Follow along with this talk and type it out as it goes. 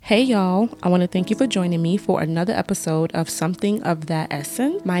Hey y'all, I want to thank you for joining me for another episode of Something of That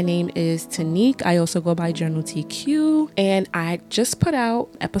Essence. My name is Tanique. I also go by Journal TQ, and I just put out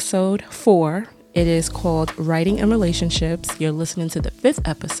episode 4. It is called Writing in Relationships. You're listening to the 5th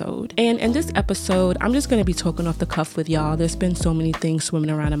episode. And in this episode, I'm just going to be talking off the cuff with y'all. There's been so many things swimming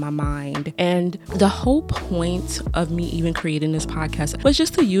around in my mind. And the whole point of me even creating this podcast was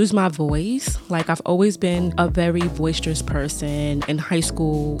just to use my voice. Like, I've always been a very boisterous person. In high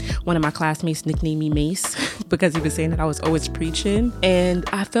school, one of my classmates nicknamed me Mace because he was saying that I was always preaching. And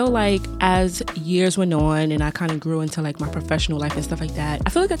I felt like as years went on and I kind of grew into like my professional life and stuff like that, I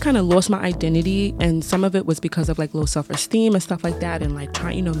feel like I kind of lost my identity. And some of it was because of like low self-esteem and stuff like that, and like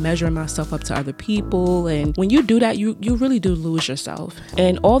trying, measuring myself up to other people. And when you do that, you really do lose yourself.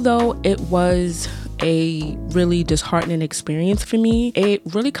 And although it was a really disheartening experience for me, it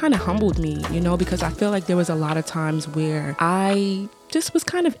really kind of humbled me, because I feel like there was a lot of times where I just was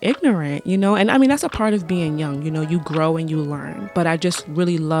kind of ignorant, and I mean, that's a part of being young, you grow and you learn. But I just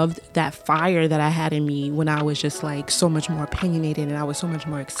really loved that fire that I had in me when I was just like so much more opinionated and I was so much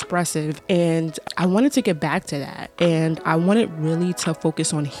more expressive. And I wanted to get back to that. And I wanted really to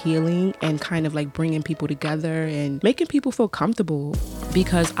focus on healing and kind of like bringing people together and making people feel comfortable,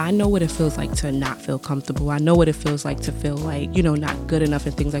 because I know what it feels like to not feel comfortable. I know what it feels like to feel like, not good enough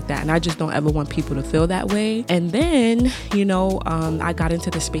and things like that. And I just don't ever want people to feel that way. And then, I got into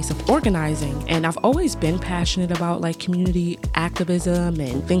the space of organizing, and I've always been passionate about like community activism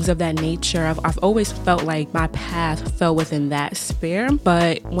and things of that nature. I've always felt like my path fell within that sphere.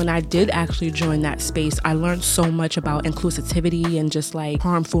 But when I did actually join that space, I learned so much about inclusivity and just like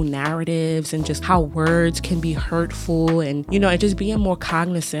harmful narratives and just how words can be hurtful, and and just being more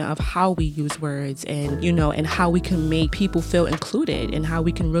cognizant of how we use words, and and how we can make people feel included and how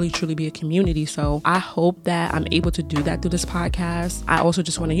we can really truly be a community. So I hope that I'm able to do that through this podcast. I also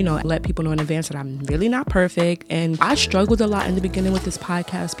just want to, let people know in advance that I'm really not perfect. And I struggled a lot in the beginning with this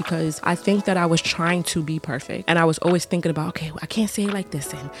podcast because I think that I was trying to be perfect. And I was always thinking about, okay, I can't say it like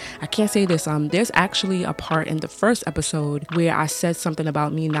this and I can't say this. There's actually a part in the first episode where I said something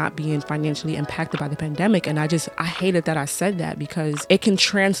about me not being financially impacted by the pandemic. And I hated that I said that, because it can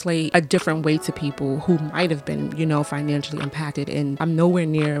translate a different way to people who might have been, financially impacted. And I'm nowhere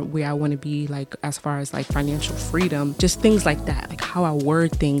near where I want to be, like, as far as like financial freedom, just things like that, like how I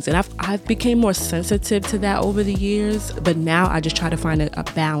word things. And I've became more sensitive to that over the years, but now I just try to find a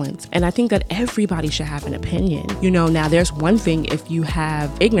balance. And I think that everybody should have an opinion. Now there's one thing if you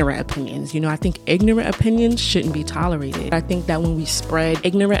have ignorant opinions. I think ignorant opinions shouldn't be tolerated. I think that when we spread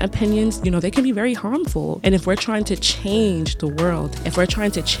ignorant opinions, they can be very harmful. And if we're trying to change the world, if we're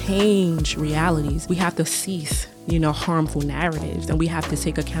trying to change realities, we have to cease harmful narratives, and we have to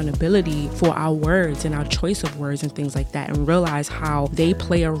take accountability for our words and our choice of words and things like that, and realize how they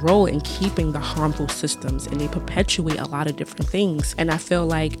play a role in keeping the harmful systems, and they perpetuate a lot of different things. And I feel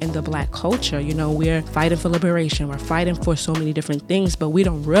like in the Black culture, we're fighting for liberation, we're fighting for so many different things, but we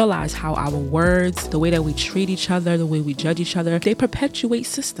don't realize how our words, the way that we treat each other, the way we judge each other, they perpetuate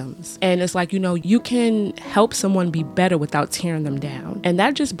systems. And it's like, you can help someone be better without tearing them down. And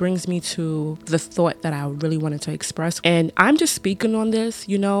that just brings me to the thought that I really wanted to express. And I'm just speaking on this,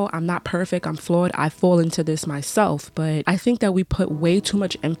 I'm not perfect, I'm flawed, I fall into this myself, but I think that we put way too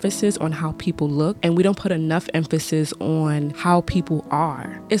much emphasis on how people look, and we don't put enough emphasis on how people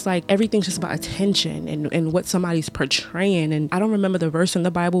are. It's like everything's just about attention and what somebody's portraying. And I don't remember the verse in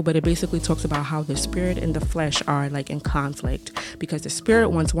the Bible, but it basically talks about how the spirit and the flesh are like in conflict, because the spirit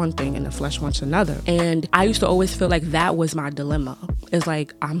wants one thing and the flesh wants another. And I used to always feel like that was my dilemma. It's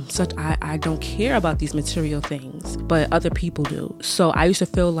like I don't care about these material things, but other people do. So I used to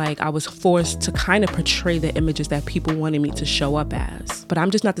feel like I was forced to kind of portray the images that people wanted me to show up as. But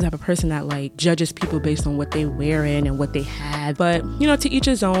I'm just not the type of person that like judges people based on what they wearing and what they have. But to each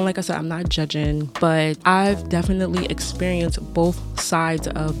his own. Like I said, I'm not judging, but I've definitely experienced both sides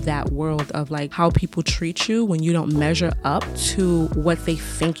of that world of like how people treat you when you don't measure up to what they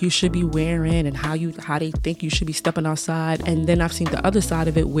think you should be wearing and how they think you should be stepping outside. And then I've seen the other side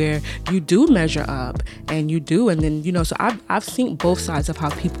of it where you do measure up and you do, and then so I've seen both sides of how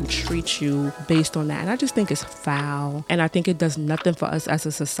people treat you based on that. And I just think it's foul, and I think it does nothing for us as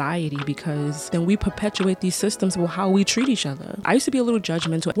a society, because then we perpetuate these systems with how we treat each other. I used to be a little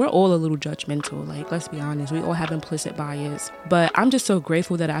judgmental. We're all a little judgmental, like, let's be honest, we all have implicit bias. But I'm just so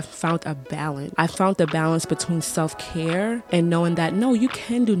grateful that I found a balance. I found the balance between self-care and knowing that no, you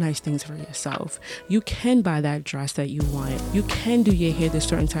can do nice things for yourself. You can buy that dress that you want. You can do your hair this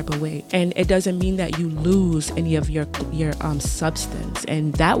certain type of way, and it doesn't mean that you lose lose any of your substance.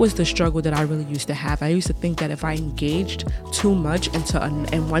 And that was the struggle that I really used to have. I used to think that if I engaged too much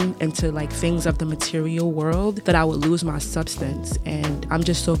into like things of the material world, that I would lose my substance. And I'm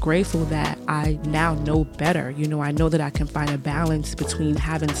just so grateful that I now know better. I know that I can find a balance between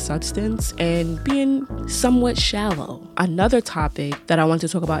having substance and being somewhat shallow. Another topic that I want to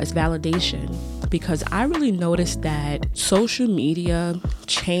talk about is validation, because I really noticed that social media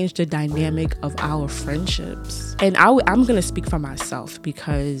changed the dynamic of our friendships. And I'm going to speak for myself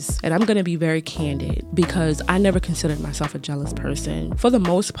and I'm going to be very candid, because I never considered myself a jealous person. For the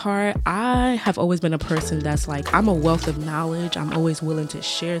most part, I have always been a person that's like, I'm a wealth of knowledge. I'm always willing to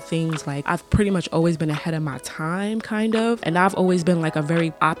share things. Like, I've pretty much always been ahead of my time, kind of. And I've always been like a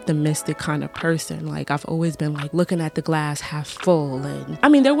very optimistic kind of person. Like, I've always been like looking at the glass half full. And I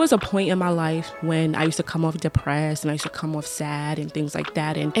mean, there was a point in my life when I used to come off depressed and I used to come off sad and things like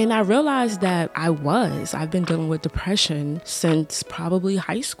that. And I realized that I've been dealing with depression since probably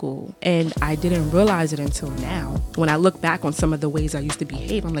high school. And I didn't realize it until now. When I look back on some of the ways I used to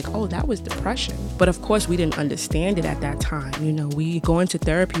behave, I'm like, oh, that was depression. But of course, we didn't understand it at that time. Going to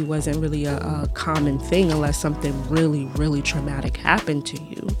therapy wasn't really a common thing unless something really, really traumatic happened to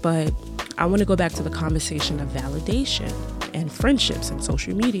you. But I want to go back to the conversation of validation and friendships and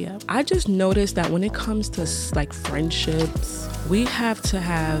social media. I just noticed that when it comes to like friendships, we have to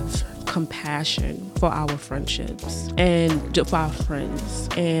have compassion for our friendships and for our friends.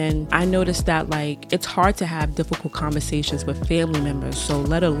 And I noticed that like it's hard to have difficult conversations with family members, so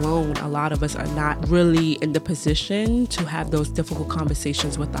let alone a lot of us are not really in the position to have those difficult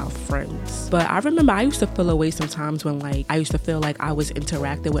conversations with our friends. But I remember I used to feel away sometimes when like I used to feel like I was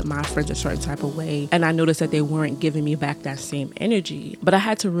interacting with my friends a certain type of way, and I noticed that they weren't giving me back that same energy. But I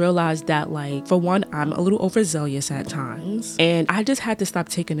had to realize that like, for one, I'm a little overzealous at times, and I just had to stop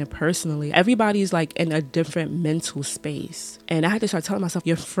taking it personally. Everybody's like in a different mental space. And I had to start telling myself,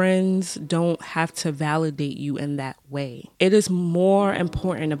 your friends don't have to validate you in that way. It is more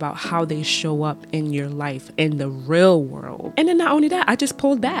important about how they show up in your life, in the real world. And then not only that, I just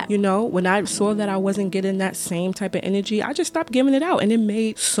pulled back. When I saw that I wasn't getting that same type of energy, I just stopped giving it out. And it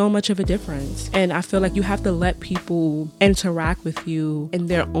made so much of a difference. And I feel like you have to let people interact with you in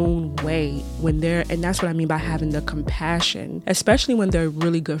their own way and that's what I mean by having the compassion, especially when they're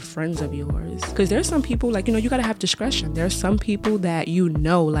really good friends of yours. Because there's some people like, you got to have discretion. There's some people that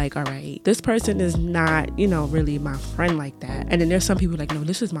like, all right, this person is not, really my friend like that. And then there's some people like, no,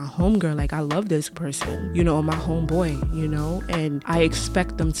 this is my homegirl. Like, I love this person, or my homeboy, and I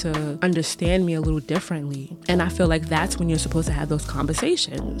expect them to understand me a little differently. And I feel like that's when you're supposed to have those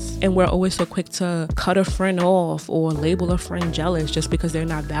conversations. And we're always so quick to cut a friend off or label a friend jealous just because they're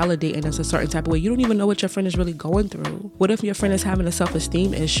not validating us a certain type of way. You don't even know what your friend is really going through. What if your friend is having a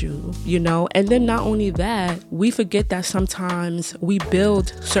self-esteem issue, And then not only that, we forget that sometimes we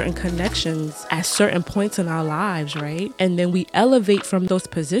build certain connections at certain points in our lives, right? And then we elevate from those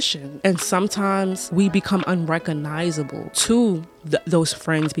positions. And sometimes we become unrecognizable to those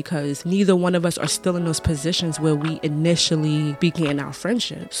friends because neither one of us are still in those positions where we initially began our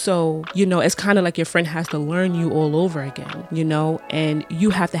friendship. So, it's kind of like your friend has to learn you all over again, and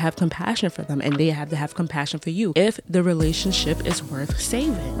you have to have compassion for them and they have to have compassion for you if the relationship is worth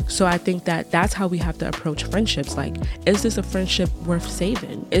saving. So I think that that's how we have to approach friendships. Like, is this a friendship worth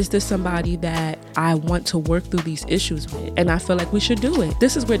saving? Is this somebody that I want to work through these issues with? And I feel like we should do it.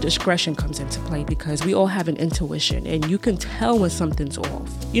 This is where discretion comes into play, because we all have an intuition and you can tell when something's off.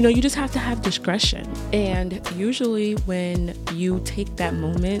 You just have to have discretion. And usually when you take that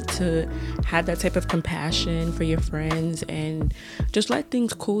moment to have that type of compassion for your friends and just let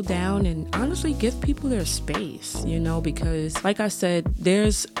things cool down and honestly give people their space, because like I said,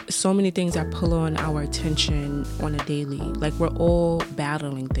 there's so many things that pull on our attention on a daily. Like, we're all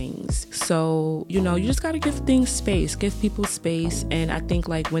battling things. So, you just got to give things space, give people space. And I think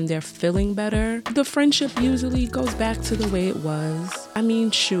like when they're feeling better, the friendship usually goes back to the way it was. I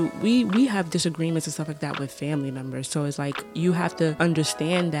mean, shoot, we have disagreements and stuff like that with family members. So it's like, you have to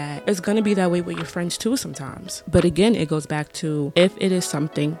understand that it's going to be that way with your friends too sometimes. But again, it goes back to if it is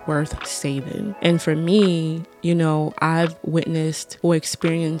something worth saving. And for me, I've witnessed or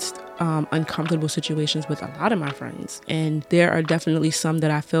experienced uncomfortable situations with a lot of my friends. And there are definitely some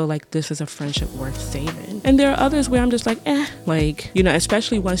that I feel like this is a friendship worth saving. And there are others where I'm just like,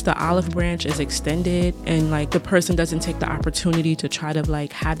 especially once the olive branch is extended and like the person doesn't take the opportunity to try to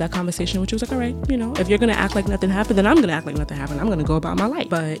like have that conversation, which was like, all right, if you're going to act like nothing happened, then I'm going to act like nothing happened. I'm going to go about my life.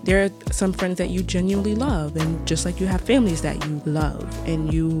 But there are some friends that you genuinely love, and just like you have families that you love,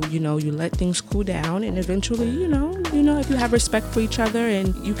 and you let things cool down, and eventually, if you have respect for each other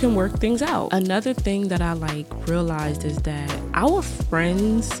and you can work work things out. Another thing that I realized is that our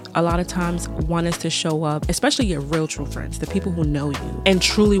friends a lot of times want us to show up, especially your real true friends, the people who know you and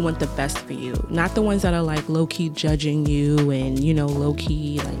truly want the best for you, not the ones that are low-key judging you and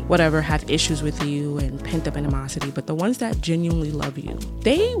low-key whatever, have issues with you and pent up animosity, but the ones that genuinely love you.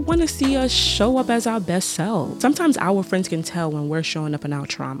 They want to see us show up as our best selves. Sometimes our friends can tell when we're showing up in our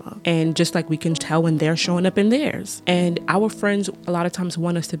trauma, and just like we can tell when they're showing up in theirs. And our friends a lot of times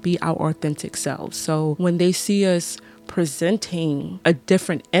want us to be our authentic selves. So when they see us presenting a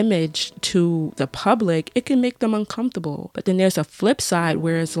different image to the public, it can make them uncomfortable. But then there's a flip side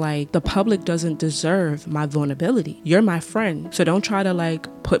where it's the public doesn't deserve my vulnerability. You're my friend, so don't try to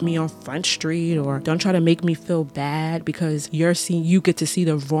put me on Front Street, or don't try to make me feel bad because you get to see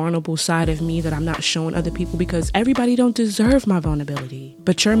the vulnerable side of me that I'm not showing other people, because everybody don't deserve my vulnerability.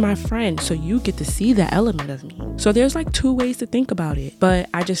 But you're my friend, so you get to see that element of me. So there's two ways to think about it. But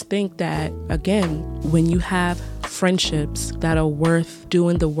I just think that, again, when you have friendships that are worth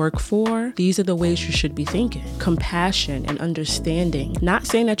doing the work for, these are the ways you should be thinking. Compassion and understanding. Not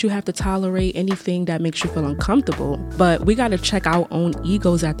saying that you have to tolerate anything that makes you feel uncomfortable, but we got to check our own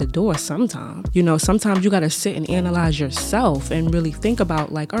egos at the door sometimes. Sometimes you got to sit and analyze yourself and really think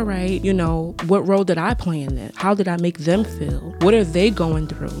about all right, what role did I play in this? How did I make them feel? What are they going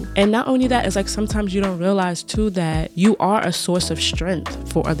through? And not only that, it's sometimes you don't realize too that you are a source of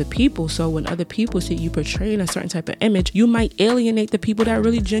strength for other people. So when other people see you portraying a certain type of image, you might alienate the people that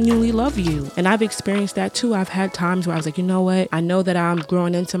really genuinely love you. And I've experienced that too. I've had times where I was you know what? I know that I'm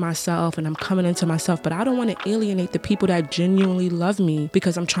growing into myself and I'm coming into myself, but I don't want to alienate the people that genuinely love me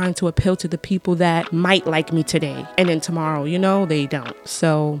because I'm trying to appeal to the people that might like me today. And then tomorrow, they don't.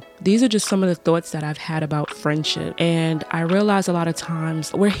 So these are just some of the thoughts that I've had about friendship. And I realize a lot of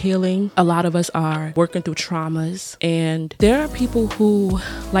times we're healing. A lot of us are working through traumas. And there are people who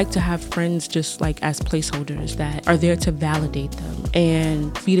like to have friends just as placeholders that are there to validate them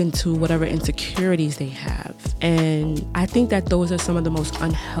and feed into whatever insecurities they have. And I think that those are some of the most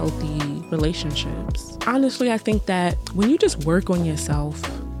unhealthy relationships. Honestly, I think that when you just work on yourself,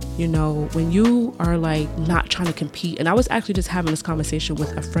 when you are not trying to compete. And I was actually just having this conversation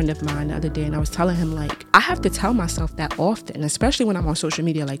with a friend of mine the other day, and I was telling him I have to tell myself that often, especially when I'm on social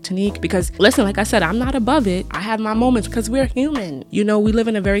media Tanique, because listen, like I said, I'm not above it. I have my moments because we're human. We live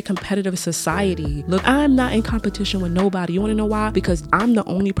in a very competitive society. Look, I'm not in competition with nobody. You want to know why? Because I'm the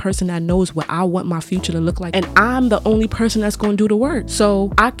only person that knows what I want my future to look like, and I'm the only person that's going to do the work.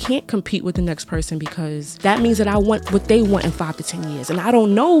 So I can't compete with the next person, because that means that I want what they want in 5 to 10 years, and I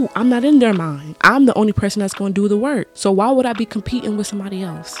don't know. I'm not in their mind. I'm the only person that's going to do the work. So why would I be competing with somebody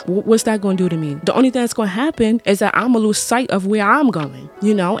else? What's that going to do to me? The only thing that's going to happen is that I'm going to lose sight of where I'm going,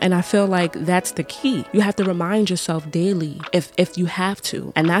 and I feel that's the key. You have to remind yourself daily if you have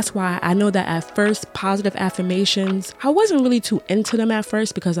to. And that's why I know that at first, positive affirmations, I wasn't really too into them at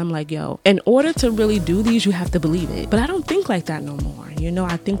first, because I'm in order to really do these, you have to believe it. But I don't think like that no more.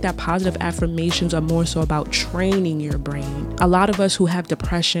 I think that positive affirmations are more so about training your brain. A lot of us who have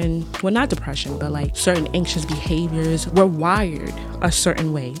depression, well, not depression, but certain anxious behaviors, we're wired a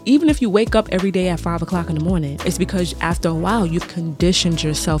certain way. Even if you wake up every day at 5 o'clock in the morning, it's because after a while, you've conditioned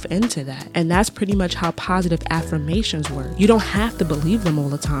yourself into that. And that's pretty much how positive affirmations work. You don't have to believe them all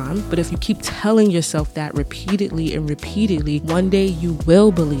the time, but if you keep telling yourself that repeatedly and repeatedly, one day you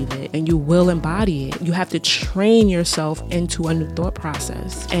will believe it and you will embody it. You have to train yourself into a new thought process.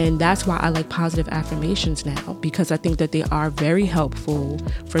 And that's why I like positive affirmations now, because I think that they are very helpful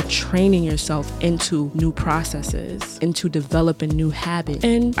for training yourself into new processes, into developing new habits.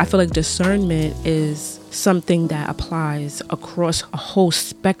 And I feel like discernment is something that applies across a whole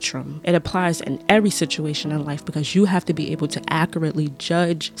spectrum. It applies in every situation in life, because you have to be able to accurately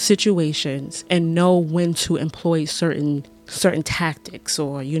judge situations and know when to employ certain tactics,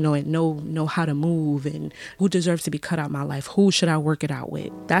 or and know how to move, and who deserves to be cut out of my life, who should I work it out with.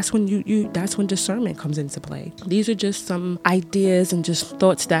 That's when that's when discernment comes into play. These are just some ideas and just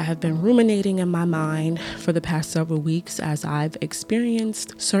thoughts that have been ruminating in my mind for the past several weeks as I've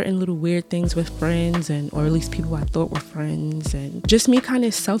experienced certain little weird things with friends, or at least people I thought were friends, and just me kind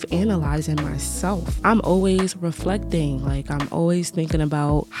of self-analyzing myself. I'm always reflecting, I'm always thinking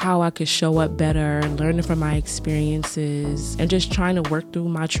about how I could show up better, learning from my experiences, is, and just trying to work through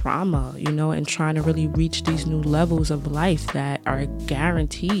my trauma, and trying to really reach these new levels of life that are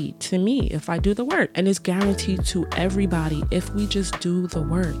guaranteed to me if I do the work. And it's guaranteed to everybody if we just do the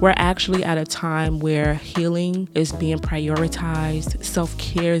work. We're actually at a time where healing is being prioritized,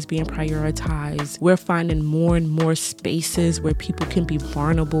 self-care is being prioritized. We're finding more and more spaces where people can be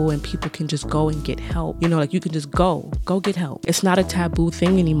vulnerable and people can just go and get help. Like you can just go get help. It's not a taboo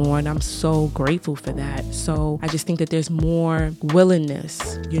thing anymore, and I'm so grateful for that. So I just think that there's more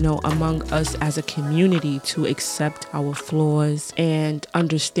willingness, among us as a community to accept our flaws and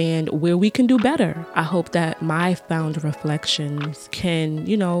understand where we can do better. I hope that my found reflections can,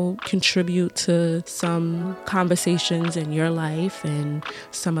 contribute to some conversations in your life and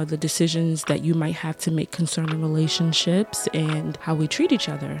some of the decisions that you might have to make concerning relationships and how we treat each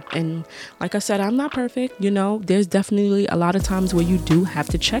other. And like I said, I'm not perfect. There's definitely a lot of times where you do have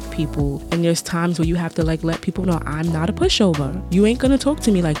to check people, and there's times where you have to let people know I'm not a pushover. You ain't gonna talk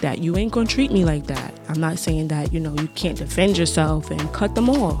to me like that. You ain't gonna treat me like that. I'm not saying that, you can't defend yourself and cut them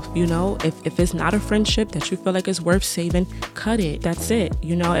off. If it's not a friendship that you feel like is worth saving, cut it. That's it.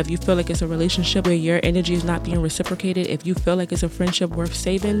 If you feel like it's a relationship where your energy is not being reciprocated, if you feel like it's a friendship worth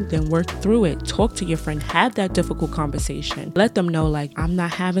saving, then work through it. Talk to your friend. Have that difficult conversation. Let them know, I'm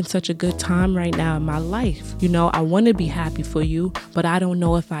not having such a good time right now in my life. I want to be happy for you, but I don't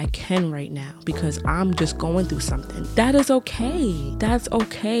know if I can right now because I'm just going through something. That is okay. That's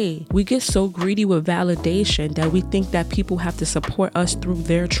okay. We get so greedy with validation that we think that people have to support us through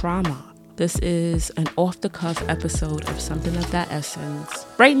their trauma. This is an off-the-cuff episode of Something of That Essence.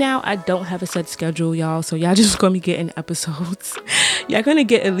 Right now, I don't have a set schedule, y'all, so y'all just gonna be getting episodes. Y'all gonna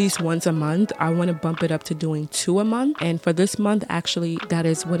get at least once a month. I want to bump it up to doing 2 a month. And for this month, actually, that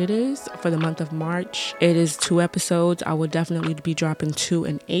is what it is. For the month of March, it is 2 episodes. I will definitely be dropping 2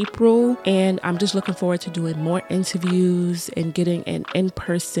 in April. And I'm just looking forward to doing more interviews and getting an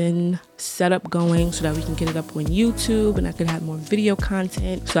in-person setup going so that we can get it up on YouTube and I can have more video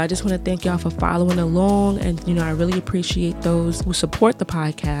content. So I just want to thank y'all for following along, and I really appreciate those who support the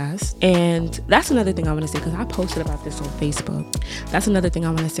podcast. And that's another thing I want to say, because I posted about this on Facebook. That's another thing I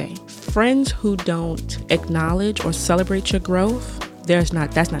want to say. Friends who don't acknowledge or celebrate your growth, that's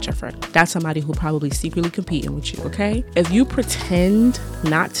not your friend. That's somebody who probably secretly competing with you, okay? If you pretend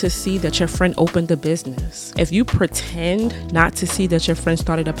not to see that your friend opened a business, if you pretend not to see that your friend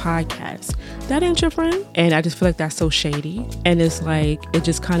started a podcast, that ain't your friend. And I just feel like that's so shady. And it's like, it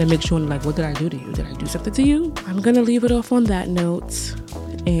just kind of makes you wonder, what did I do to you? Did I do something to you? I'm going to leave it off on that note.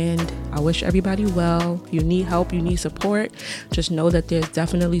 And I wish everybody well. If you need help, you need support, just know that there's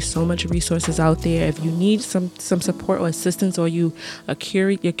definitely so much resources out there. If you need some support or assistance, or you're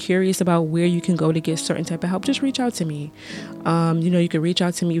curious about where you can go to get certain type of help, just reach out to me. You can reach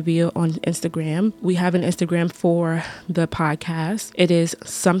out to me via on Instagram. We have an Instagram for the podcast. It is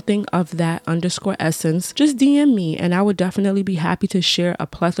something of that _essence. Just DM me and I would definitely be happy to share a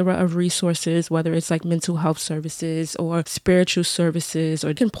plethora of resources, whether it's like mental health services or spiritual services,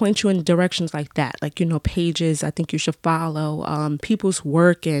 or can point you in directions like that, pages I think you should follow, people's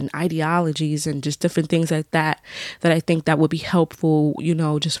work and ideologies and just different things like that I think that would be helpful,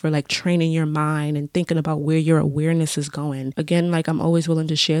 just for training your mind and thinking about where your awareness is going. Again, I'm always willing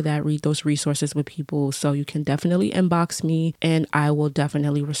to share read those resources with people, so you can definitely inbox me and I will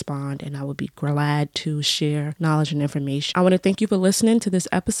definitely respond, and I would be glad to share knowledge and information. I want to thank you for listening to this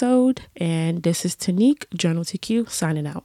episode, and this is Tanique, Journal TQ, signing out.